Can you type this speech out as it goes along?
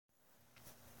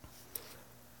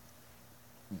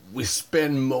We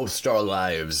spend most our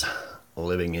lives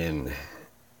living in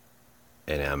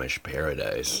an Amish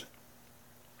paradise.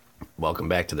 Welcome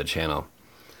back to the channel.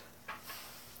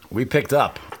 We picked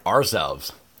up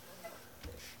ourselves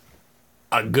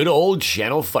a good old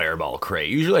ChannelFireball crate.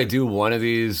 Usually I do one of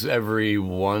these every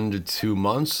 1 to 2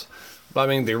 months. But I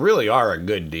mean, they really are a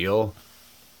good deal.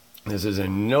 This is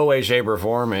in no way, shape, or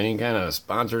form any kind of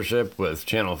sponsorship with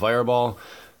ChannelFireball.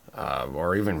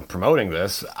 Or even promoting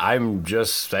this. I'm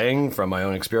just saying from my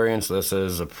own experience, this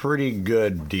is a pretty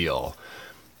good deal.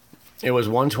 It was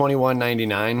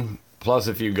 $121.99. Plus,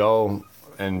 if you go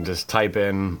and just type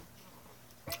in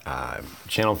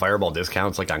ChannelFireball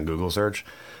discounts, like on Google search,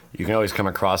 you can always come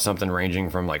across something ranging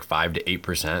from like 5 to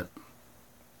 8%.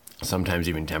 Sometimes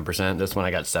even 10%. This one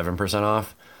I got 7%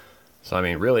 off. So I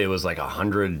mean, really, it was like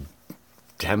 $110,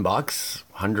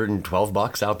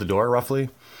 $112 out the door, roughly.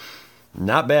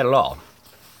 Not bad at all.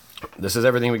 This is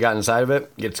everything we got inside of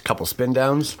it. Gets a couple spin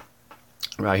downs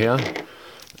right here.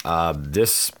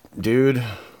 This dude,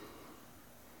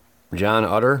 John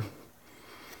Utter,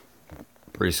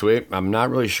 pretty sweet. I'm not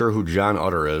really sure who John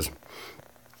Utter is.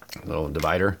 Little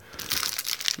divider.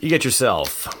 You get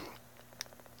yourself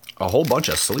a whole bunch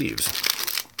of sleeves.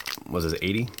 Was this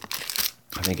 80?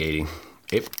 I think 80.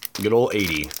 Good old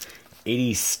 80.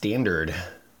 80 standard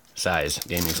size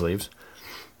gaming sleeves.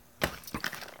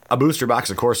 A booster box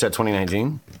of Core Set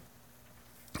 2019.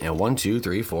 And 1, 2,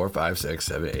 3, 4, 5, 6,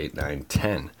 7, 8, 9,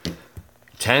 10.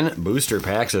 10 booster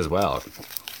packs as well.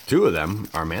 2 of them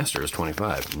are Masters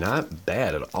 25. Not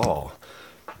bad at all.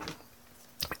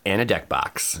 And a deck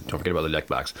box. Don't forget about the deck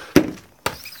box.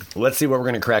 Let's see what we're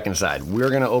going to crack inside. We're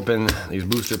going to open these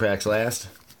booster packs last.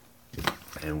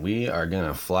 And we are going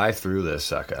to fly through this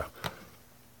sucker.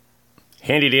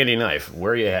 Handy dandy knife.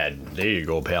 Where you head? There you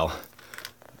go, pal.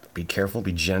 Be careful,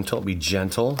 be gentle, be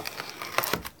gentle.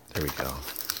 There we go.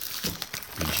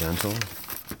 Be gentle.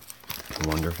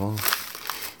 Wonderful.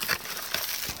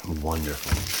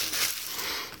 Wonderful.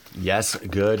 Yes,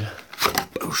 good.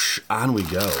 Boosh. On we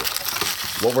go.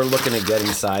 What we're looking to get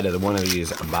inside of one of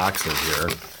these boxes here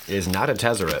is not a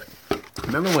Tezzeret.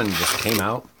 Remember when this came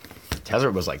out?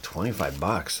 Tezzeret was like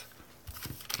 $25.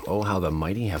 Oh, how the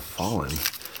mighty have fallen.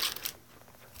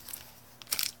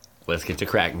 Let's get to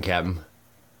cracking, Captain.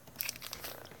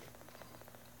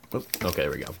 Oop, okay,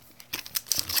 there we go.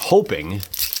 Hoping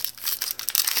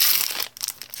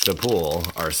to pull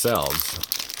ourselves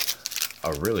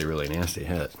a really, really nasty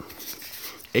hit.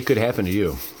 It could happen to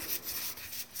you.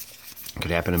 It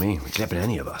could happen to me. It could happen to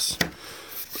any of us.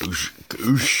 Oosh,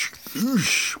 oosh,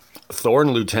 oosh.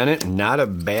 Thorn Lieutenant, not a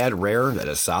bad rare. That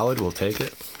is solid. We'll take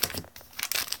it.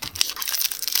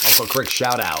 Also, quick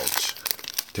shout out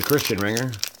to Christian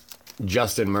Ringer,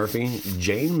 Justin Murphy,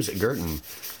 James Girton,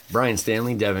 Brian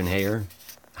Stanley, Devin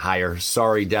Higher,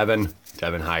 sorry Devin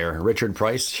Higher, Richard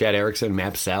Price, Chad Erickson,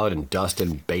 Map Salad, and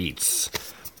Dustin Bates.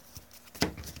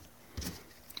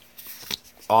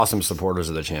 Awesome supporters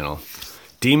of the channel.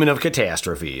 Demon of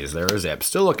Catastrophes, there is Ep.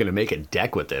 Still looking to make a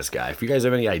deck with this guy. If you guys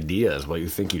have any ideas what you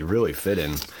think he'd really fit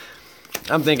in,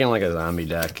 I'm thinking like a zombie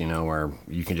deck, you know, where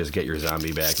you can just get your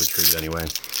zombie back, retreat anyway.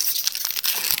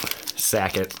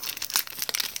 Sack it,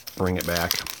 bring it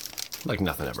back, like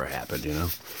nothing ever happened, you know.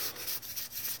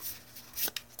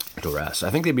 Duress. I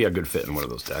think they'd be a good fit in one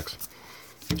of those decks.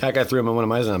 Heck, I threw them in one of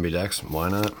my zombie decks. Why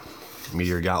not?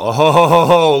 Meteor God.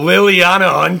 Oh,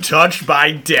 Liliana untouched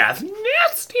by death.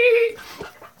 Nasty.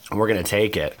 We're going to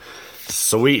take it.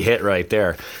 Sweet hit right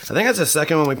there. I think that's the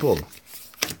second one we pulled.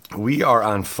 We are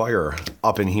on fire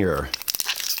up in here.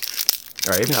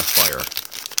 All right, even not fire.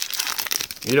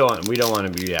 We don't want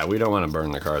to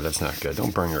burn the cards. That's not good.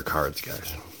 Don't burn your cards,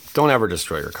 guys. Don't ever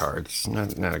destroy your cards.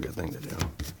 Not a good thing to do.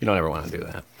 You don't ever want to do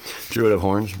that. Druid of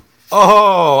Horns.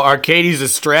 Oh, Arcades the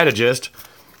Strategist.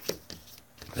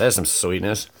 That is some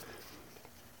sweetness.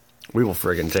 We will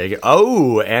friggin' take it.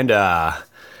 Oh, and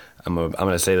I'm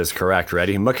gonna say this correct.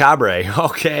 Ready? Macabre.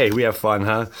 Okay, we have fun,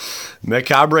 huh?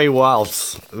 Macabre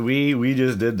Waltz. We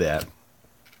just did that.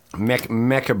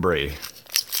 Macabre.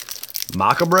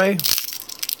 Macabre?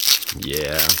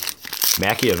 Yeah.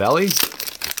 Machiavelli?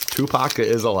 Tupac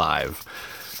is alive.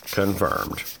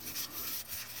 Confirmed.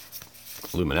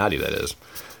 Illuminati, that is.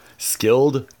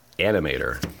 Skilled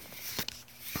Animator.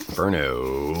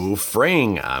 Verno.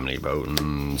 Fraying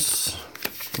Omnipotence.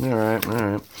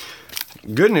 Alright.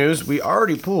 Good news, we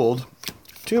already pulled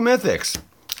 2 mythics.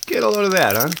 Get a load of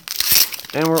that, huh?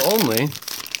 And we're only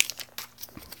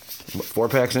 4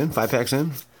 packs in? 5 packs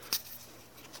in?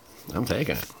 I'm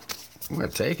taking it. I'm going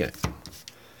to take it.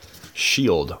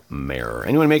 Shield Mare.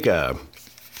 Anyone make a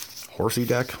horsey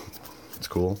deck? It's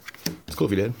cool. It's cool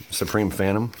if you did. Supreme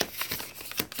Phantom.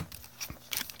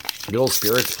 Good old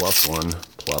Spirits,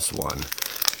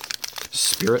 +1/+1.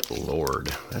 Spirit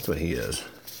Lord. That's what he is.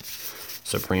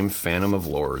 Supreme Phantom of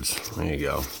Lords. There you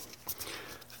go.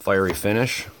 Fiery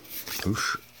Finish.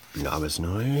 Oosh. Novice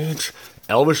Knight.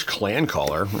 Elvish Clan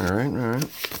Caller. Alright.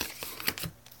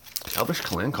 Elvish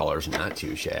Clan Caller's not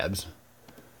too shabs.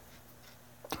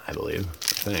 I believe.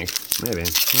 I think. Maybe. I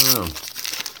don't know.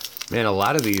 Man, a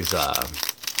lot of these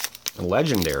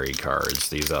legendary cards,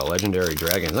 these legendary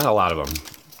dragons, not a lot of them.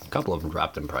 A couple of them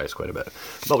dropped in price quite a bit.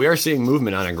 But we are seeing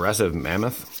movement on Aggressive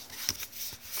Mammoth,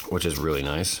 which is really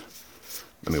nice.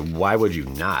 I mean, why would you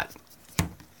not?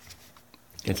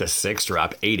 It's a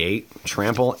 6-drop, 8/8,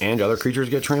 trample, and other creatures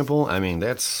get trample. I mean,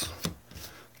 that's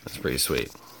pretty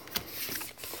sweet.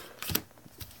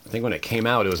 I think when it came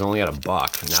out, it was only at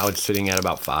 $1. Now it's sitting at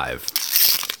about $5.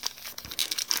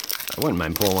 I wouldn't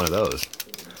mind pulling one of those.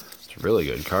 It's a really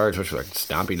good card, especially like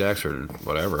Stompy decks or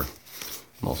whatever.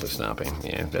 Mostly Stomping.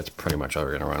 Yeah, that's pretty much all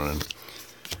we're going to run in.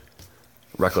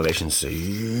 Reclamation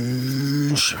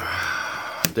Siege.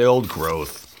 The old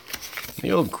growth.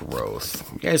 The old growth.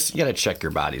 You guys, you got to check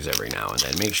your bodies every now and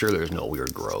then. Make sure there's no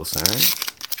weird growths, all right?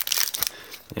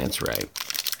 That's right.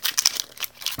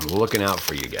 I'm looking out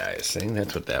for you guys. See,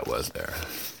 that's what that was there.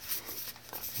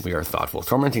 We are thoughtful.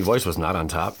 Tormenting Voice was not on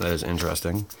top. That is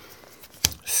interesting.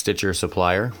 Stitcher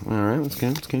Supplier. All right, let's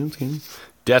go.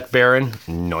 Death Baron.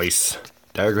 Nice.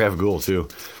 Diagraph Ghoul, too.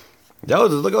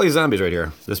 Look at all these zombies right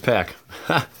here. This pack.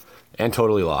 And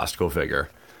Totally Lost. Go figure.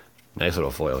 Nice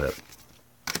little foil hit.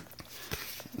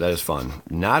 That is fun.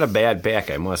 Not a bad pack,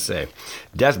 I must say.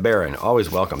 Death Baron. Always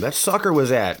welcome. That sucker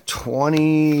was at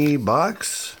 $20?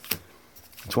 $20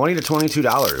 to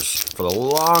 $22 for the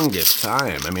longest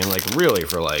time. I mean, like, really,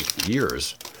 for, like,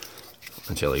 years.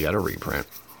 Until he got a reprint.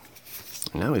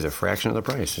 Now he's a fraction of the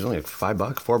price. He's only like $5,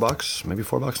 $4, maybe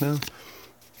 $4 now.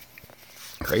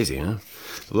 Crazy, huh?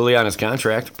 Liliana's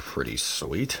Contract, pretty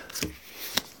sweet.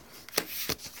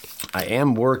 I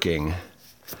am working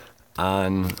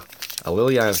on a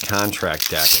Liliana's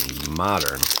Contract deck in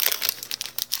Modern.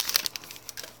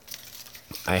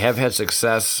 I have had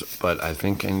success, but I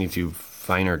think I need to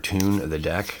finer tune the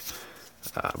deck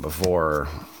before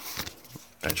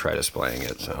I try displaying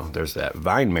it. So there's that.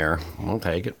 Vine Mare. We'll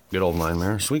take it. Good old Vine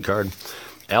Mare. Sweet card.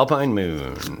 Alpine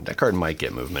Moon. That card might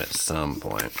get movement at some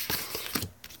point.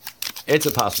 It's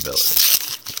a possibility.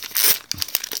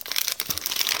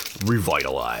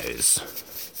 Revitalize.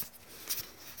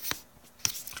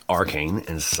 Arcane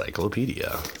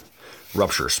Encyclopedia.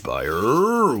 Rupture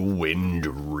Spire.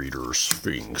 Wind Reader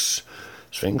Sphinx.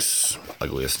 Sphinx.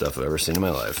 Ugliest stuff I've ever seen in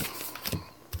my life.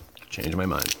 Changed my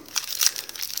mind.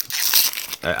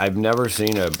 I've never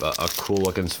seen a cool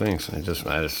looking Sphinx. I mean,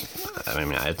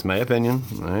 it's my opinion.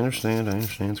 I understand.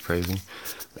 It's crazy.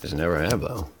 I just never have,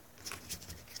 though.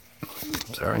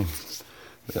 Sorry.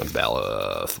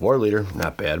 Bala War Leader,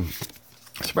 not bad.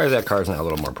 Surprised that card's not a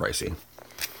little more pricey.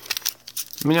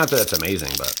 I mean, not that it's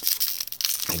amazing, but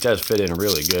it does fit in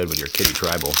really good with your kitty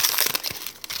tribal.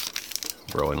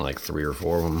 Throw in like 3 or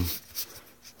 4 of them.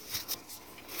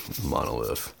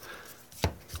 Monolith.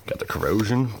 Got the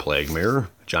Corrosion, Plague Mirror,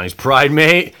 Johnny's Pride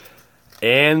Mate,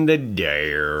 and the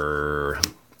Dare.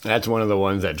 That's one of the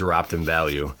ones that dropped in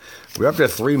value. We're up to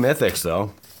 3 mythics,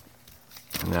 though.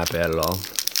 Not bad at all.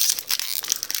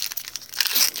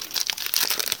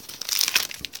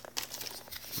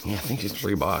 Yeah, I think it's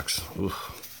 $3.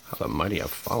 Oof, how the mighty have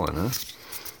fallen, huh?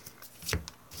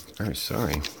 Very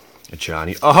sorry. A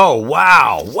Johnny. Oh,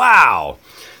 wow, wow.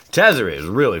 Tezzeret is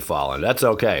really fallen. That's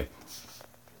okay.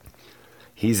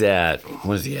 He's at,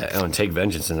 what is he at? Oh, and Take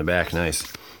Vengeance in the back. Nice.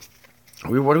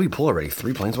 What do we pull already?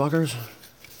 3 Planeswalkers?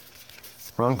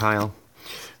 Wrong pile.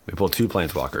 We pulled 2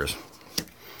 Planeswalkers.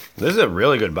 This is a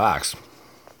really good box.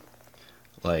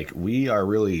 Like, we are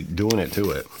really doing it to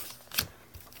it.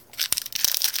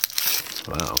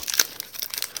 Wow.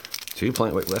 2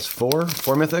 wait, that's 4?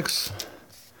 4 mythics?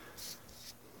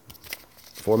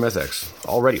 4 mythics.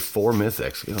 Already 4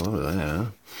 mythics. Get a load of that, huh?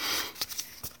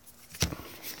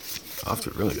 Off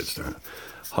to a really good start.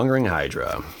 Hungering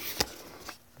Hydra.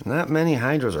 Not many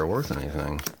Hydras are worth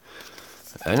anything.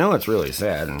 I know it's really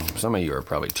sad, and some of you are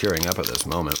probably tearing up at this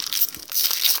moment.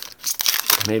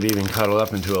 Maybe even cuddled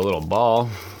up into a little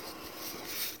ball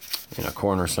in a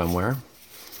corner somewhere.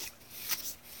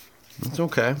 It's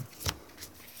okay.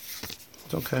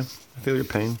 It's okay. I feel your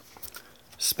pain.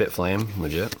 Spit Flame,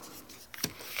 legit.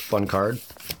 Fun card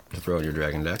to throw in your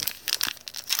dragon deck.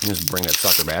 You just bring that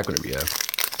sucker back whenever you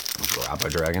drop a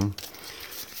dragon.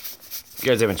 If you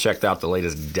guys haven't checked out the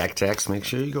latest deck text, make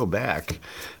sure you go back.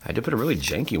 I did put a really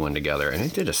janky one together, and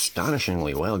it did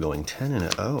astonishingly well, going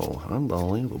 10-0.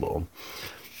 Unbelievable.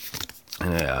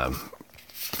 And I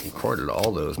recorded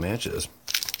all those matches.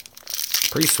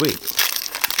 Pretty sweet.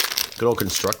 Good old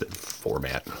constructed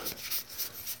format.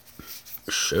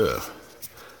 Sure.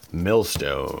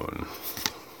 Millstone.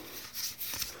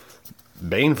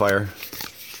 Banefire.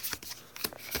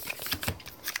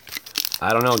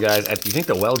 I don't know, guys. Do you think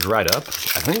the well dried up?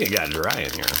 I think it got dry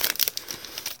in here.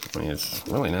 I mean, it's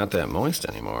really not that moist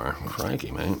anymore.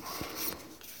 Crikey, mate.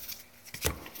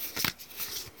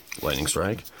 Lightning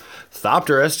Strike.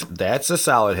 Thopterist. That's a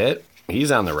solid hit.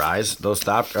 He's on the rise. Those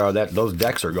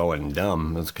decks are going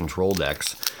dumb. Those control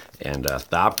decks. And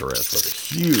Thopterist was a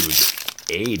huge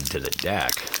aid to the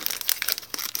deck.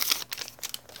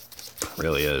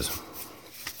 Really is.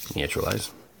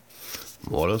 Neutralize.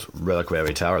 Mortals.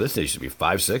 Reliquary Tower. This used to be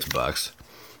 $5-6.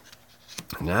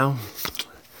 Now,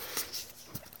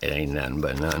 it ain't nothing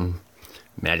but nothing.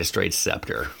 Magistrate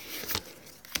Scepter.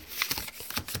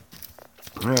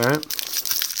 Alright.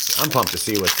 I'm pumped to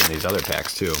see what's in these other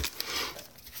packs, too.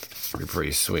 Be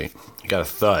pretty sweet. You got a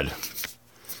Thud.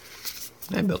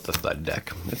 I built the Thud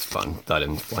deck. It's fun. Thud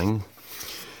and Fling.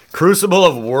 Crucible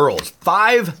of Worlds.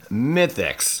 5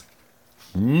 mythics.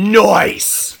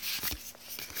 Nice!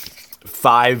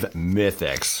 5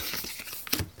 mythics.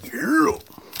 Yeah.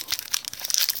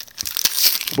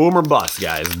 Boom or bust,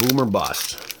 guys. Boom or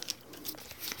bust.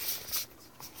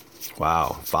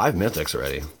 Wow. 5 mythics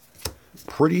already.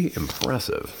 Pretty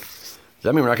impressive. Does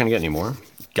that mean we're not going to get any more?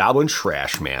 Goblin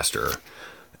Trash Master.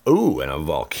 Ooh, and a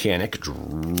Volcanic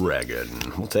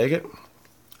Dragon. We'll take it.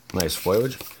 Nice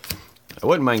foliage. I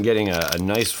wouldn't mind getting a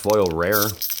nice foil rare.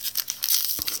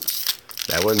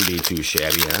 That wouldn't be too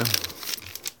shabby, huh?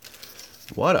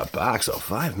 What a box of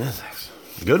 5 mythics.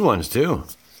 Good ones, too.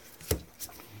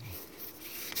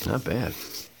 Not bad.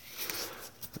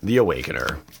 The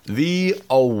Awakener. The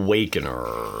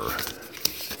Awakener.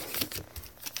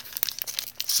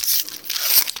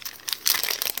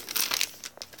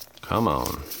 Come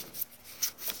on.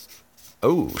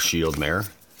 Oh, Shield Mare.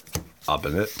 Up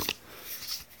in it.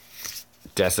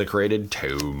 Desecrated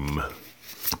Tome.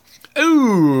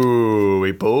 Ooh,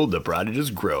 we pulled the Prodigious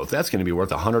Growth. That's going to be worth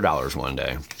 $100 one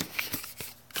day.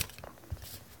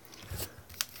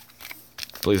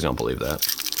 Please don't believe that.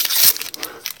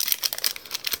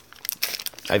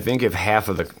 I think if half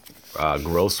of the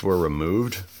growths were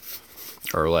removed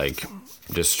or like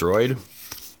destroyed,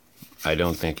 I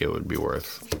don't think it would be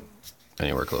worth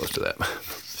anywhere close to that.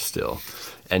 Still.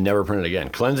 And never printed again.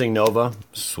 Cleansing Nova.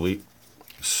 Sweet.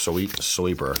 Sweet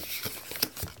sweeper.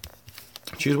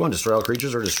 Choose one. Destroy all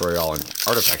creatures or destroy all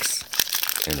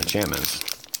artifacts and enchantments.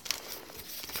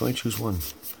 Can only choose one.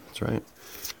 That's right.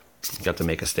 Got to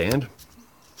make a stand.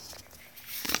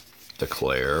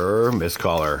 Declare.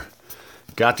 Mistcaller.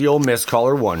 Got the old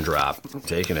Mistcaller 1-drop.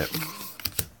 Taking it.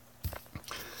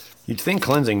 You'd think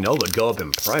Cleansing Nova would go up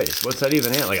in price. What's that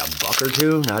even at? Like $1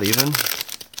 or $2? Not even.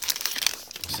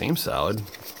 Seems solid.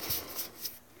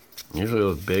 Usually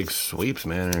those big sweeps,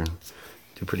 man,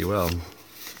 do pretty well.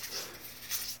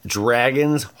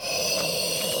 Dragon's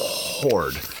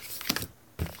Horde.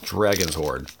 Dragon's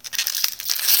Horde.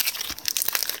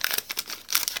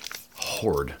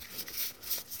 Horde.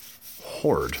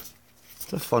 Horde.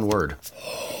 It's a fun word.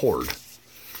 Horde.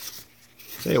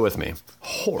 Say it with me.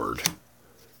 Horde.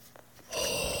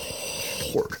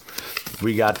 Horde.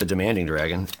 We got the Demanding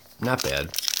Dragon. Not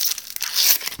bad.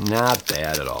 Not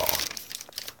bad at all.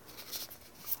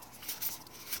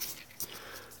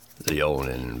 The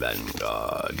Onin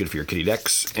Vanguard. Good for your kitty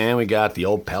decks. And we got the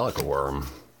old Pelaka Worm.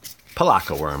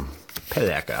 Pelaka Worm.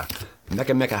 Pelaka.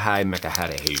 Mecha Mecha High Mecha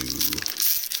Hada Hoo.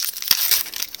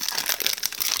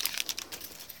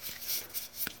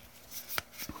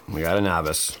 We got a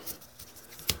Novice.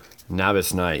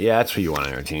 Novice Knight. Yeah, that's who you want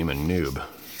on your team. A noob.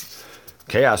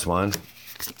 Chaos Wand.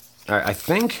 Alright, I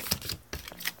think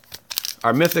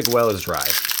our Mythic Well is dry.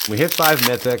 We hit 5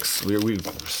 Mythics. We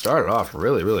started off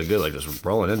really, really good, like just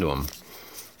rolling into them.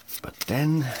 But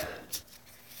then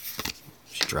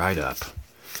she dried up.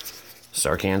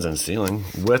 Sarkhan's Unsealing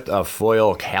with a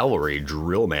foil Cavalry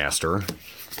Drill Master.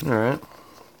 Alright.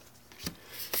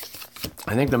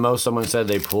 I think the most someone said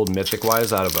they pulled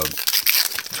Mythic-wise out of a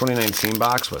 2019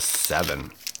 box was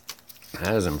 7.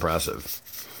 That is impressive.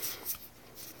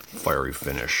 Fiery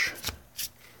Finish.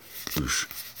 Oosh,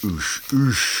 oosh,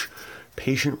 oosh.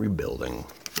 Patient Rebuilding.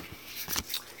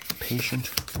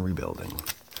 Patient Rebuilding.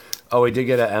 Oh, we did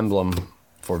get an emblem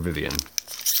for Vivian.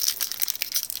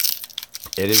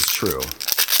 It is true.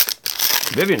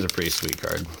 Vivian's a pretty sweet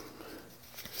card.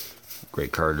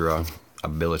 Great card draw.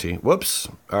 Ability. Whoops.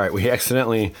 All right, we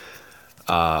accidentally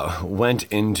went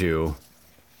into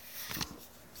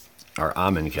our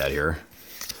Amonkhet here.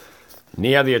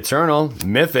 Nia the Eternal,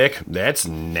 Mythic. That's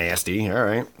nasty. All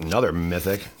right, another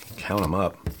Mythic. Count them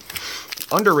up.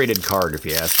 Underrated card, if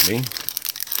you ask me.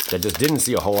 That just didn't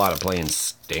see a whole lot of play in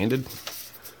Standard.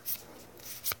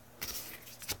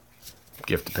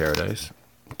 Gift of Paradise.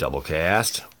 Double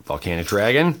Cast. Volcanic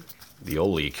Dragon. The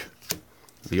old leak.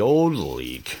 The old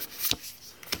leak.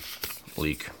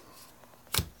 Leak.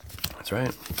 That's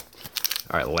right.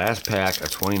 All right, last pack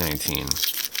of 2019.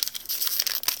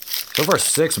 So far,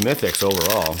 6 Mythics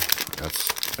overall.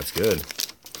 That's good.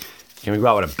 Can we go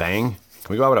out with a bang? Can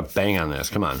we go out with a bang on this?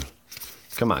 Come on.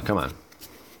 Come on, come on.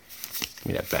 Give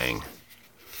me that bang.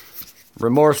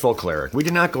 Remorseful Cleric. We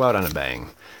did not go out on a bang.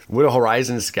 Widow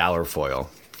Horizon Scholar Foil.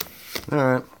 All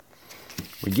right.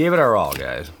 We gave it our all,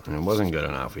 guys, and it wasn't good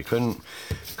enough. We couldn't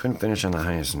finish on the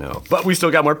highest note. But we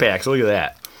still got more packs. Look at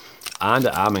that. On to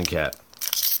Amonkhet.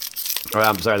 Oh,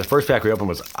 I'm sorry. The first pack we opened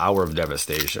was Hour of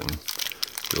Devastation.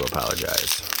 Do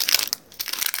apologize.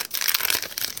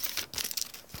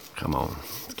 Come on.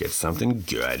 Let's get something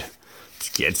good. Let's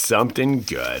get something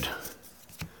good.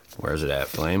 Where's it at?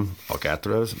 Flame?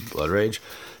 Alcatraz? Blood Rage?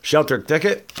 Shelter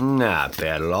Ticket? Not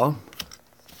bad at all.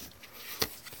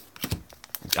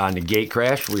 On the Gate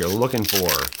Crash, we are looking for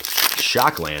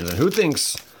Shocklands. And who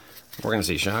thinks we're going to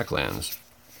see Shocklands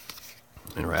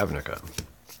in Ravnica?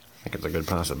 I think it's a good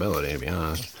possibility, to be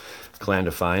honest. Clan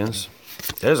Defiance.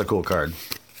 That is a cool card.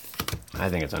 I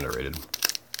think it's underrated.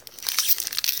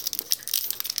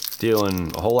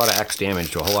 Dealing a whole lot of X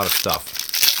damage to a whole lot of stuff.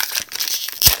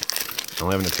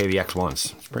 Only having to pay the X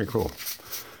once. It's pretty cool.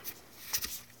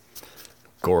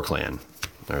 Gore Clan.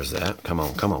 There's that. Come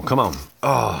on, come on, come on.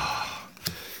 Oh,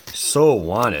 so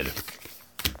wanted.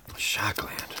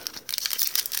 Shockland.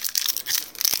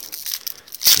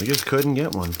 We just couldn't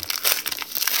get one.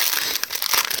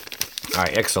 All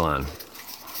right, Ixalan.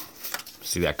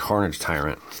 See that Carnage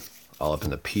Tyrant all up in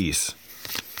the piece.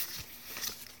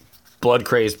 Blood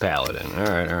Crazed Paladin. All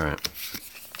right, all right.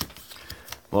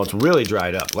 Well, it's really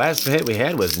dried up. Last hit we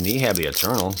had was Nehab the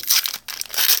Eternal.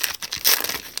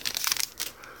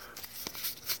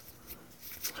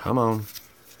 Come on.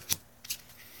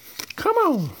 Come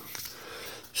on.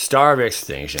 Star of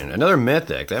Extinction. Another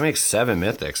Mythic. That makes 7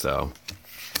 Mythics, though.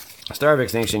 Star of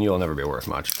Extinction, you'll never be worth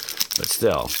much. But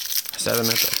still, 7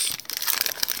 Mythics.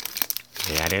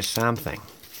 That is something.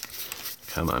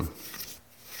 Come on.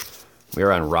 We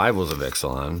are on Rivals of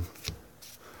Ixalan.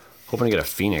 Hoping to get a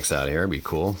Phoenix out of here. It'd be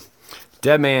cool.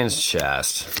 Dead Man's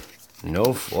Chest.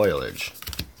 No foliage.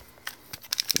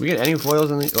 We get any foils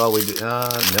in these? Well, we do.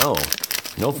 No.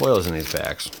 No foils in these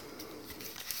packs.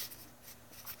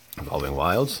 Evolving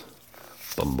Wilds.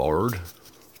 Bombard.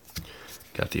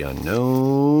 Got the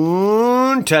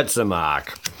Unknown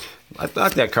Tetsamok. I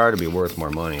thought that card would be worth more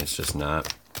money. It's just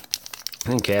not. I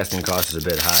think casting cost is a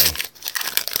bit high.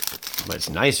 But it's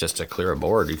nice just to clear a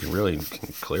board. You can really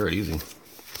clear it easy.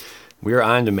 We are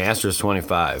on to Masters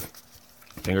 25.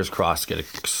 Fingers crossed. Get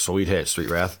a sweet hit.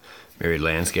 Street Wrath. Married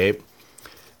Landscape.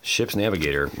 Ship's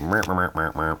Navigator.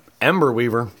 Ember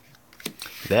Weaver.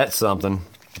 That's something.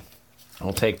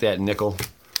 I'll take that nickel.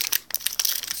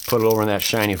 Put it over in that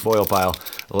shiny foil pile.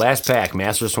 Last pack.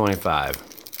 Masters 25.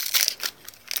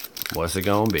 What's it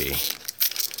going to be?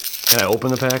 Can I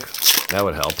open the pack? That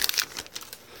would help.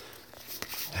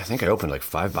 I think I opened like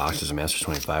 5 boxes of Masters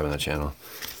 25 on the channel.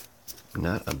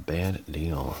 Not a bad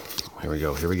deal. Here we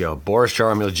go. Here we go. Boris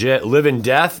Charm, legit. Live in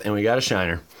Death, and we got a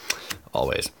shiner.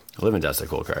 Always. Live in Death's a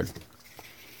cool card.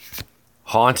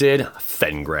 Haunted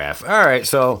Fengraf. All right,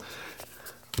 so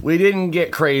we didn't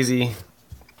get crazy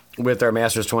with our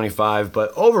Masters 25,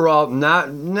 but overall,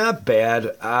 not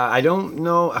bad. I don't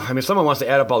know. I mean, if someone wants to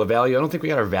add up all the value, I don't think we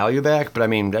got our value back, but I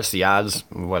mean, that's the odds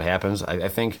of what happens. I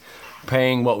think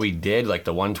paying what we did, like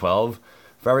the 112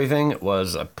 for everything,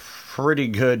 was a pretty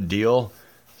good deal.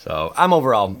 So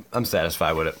I'm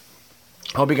satisfied with it.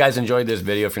 Hope you guys enjoyed this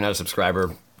video. If you're not a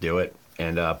subscriber, do it.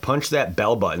 And punch that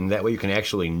bell button. That way you can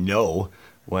actually know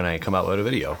when I come out with a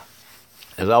video.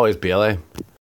 As always, PLA.